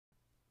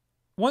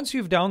Once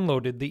you've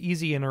downloaded the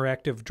Easy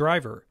Interactive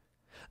driver,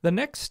 the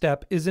next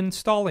step is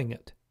installing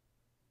it.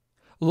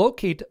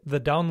 Locate the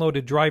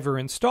downloaded driver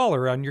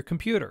installer on your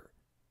computer.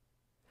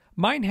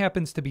 Mine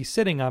happens to be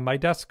sitting on my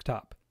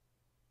desktop.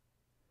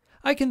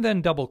 I can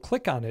then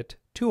double-click on it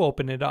to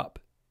open it up.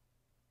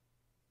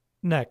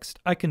 Next,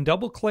 I can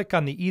double-click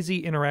on the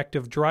Easy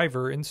Interactive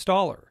driver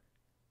installer.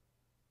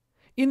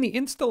 In the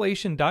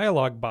installation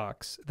dialog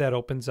box that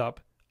opens up,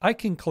 I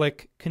can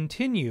click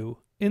Continue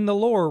in the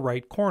lower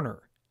right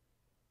corner.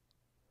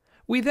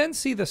 We then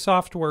see the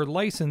software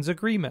license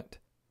agreement.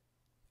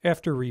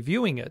 After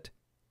reviewing it,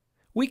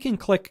 we can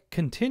click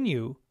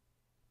Continue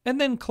and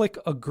then click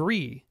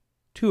Agree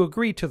to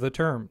agree to the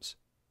terms.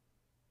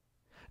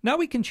 Now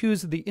we can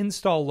choose the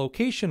install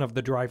location of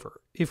the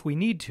driver if we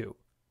need to.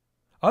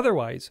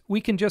 Otherwise, we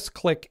can just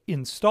click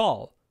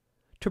Install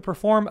to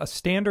perform a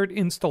standard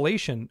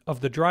installation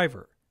of the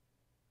driver.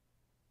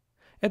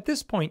 At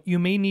this point, you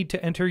may need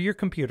to enter your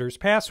computer's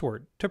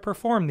password to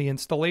perform the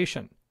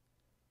installation.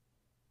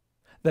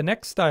 The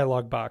next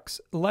dialog box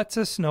lets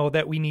us know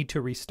that we need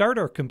to restart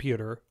our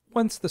computer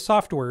once the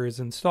software is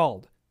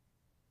installed.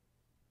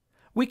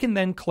 We can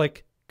then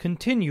click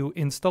Continue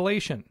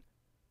Installation.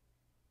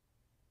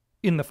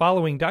 In the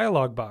following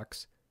dialog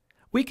box,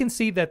 we can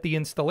see that the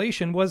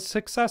installation was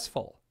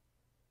successful.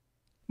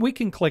 We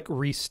can click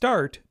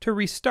Restart to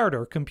restart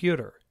our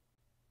computer.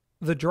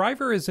 The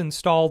driver is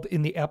installed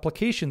in the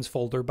Applications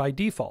folder by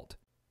default.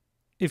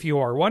 If you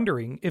are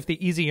wondering if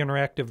the Easy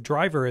Interactive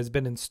driver has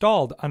been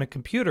installed on a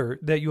computer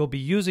that you'll be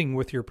using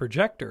with your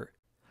projector,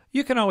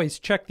 you can always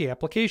check the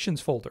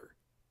Applications folder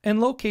and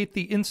locate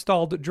the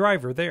installed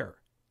driver there.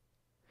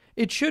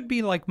 It should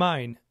be like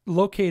mine,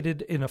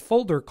 located in a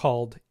folder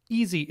called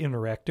Easy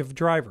Interactive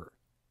Driver.